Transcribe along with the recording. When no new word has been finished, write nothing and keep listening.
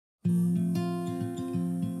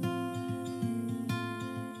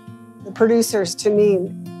The producers, to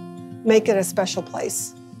me, make it a special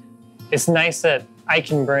place. It's nice that I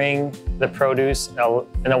can bring the produce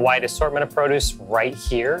in a wide assortment of produce right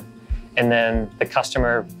here, and then the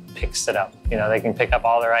customer picks it up. You know, they can pick up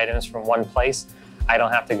all their items from one place. I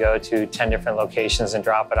don't have to go to 10 different locations and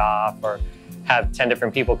drop it off, or have 10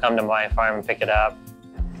 different people come to my farm and pick it up.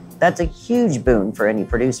 That's a huge boon for any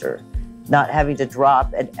producer, not having to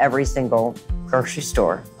drop at every single grocery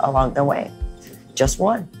store along the way. Just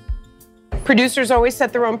one. Producers always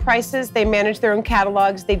set their own prices. They manage their own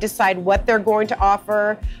catalogs. They decide what they're going to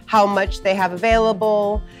offer, how much they have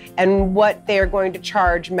available, and what they're going to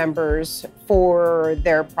charge members for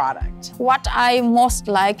their product. What I most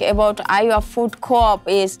like about Iowa Food Co-op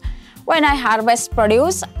is when I harvest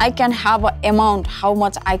produce, I can have an amount how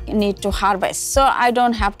much I need to harvest. So I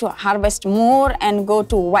don't have to harvest more and go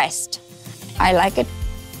to waste. I like it.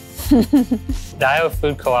 The Iowa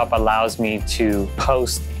Food Co-op allows me to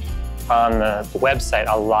post on the website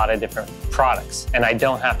a lot of different products, and I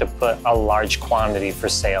don't have to put a large quantity for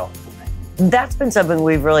sale. That's been something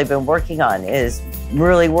we've really been working on, is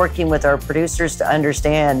really working with our producers to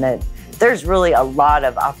understand that there's really a lot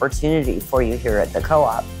of opportunity for you here at the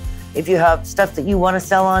co-op. If you have stuff that you want to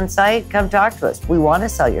sell on site, come talk to us. We want to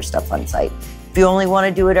sell your stuff on site. If you only want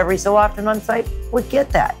to do it every so often on site, we get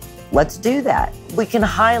that. Let's do that. We can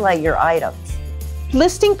highlight your items.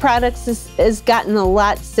 Listing products has gotten a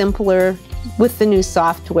lot simpler with the new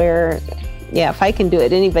software. Yeah, if I can do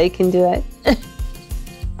it, anybody can do it.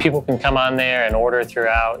 People can come on there and order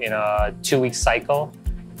throughout, you know, a 2-week cycle,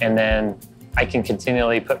 and then I can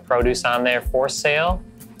continually put produce on there for sale.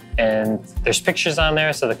 And there's pictures on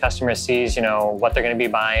there so the customer sees, you know, what they're going to be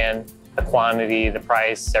buying, the quantity, the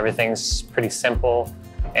price, everything's pretty simple.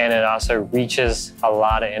 And it also reaches a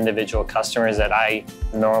lot of individual customers that I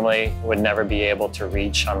normally would never be able to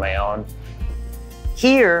reach on my own.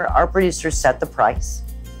 Here, our producers set the price.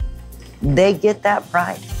 They get that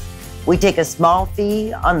price. We take a small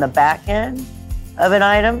fee on the back end of an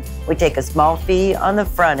item. We take a small fee on the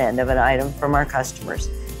front end of an item from our customers,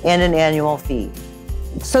 and an annual fee.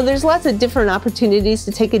 So there's lots of different opportunities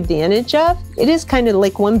to take advantage of. It is kind of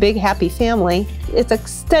like one big happy family. It's a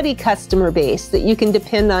steady customer base that you can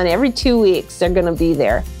depend on. Every 2 weeks, they're going to be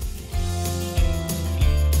there.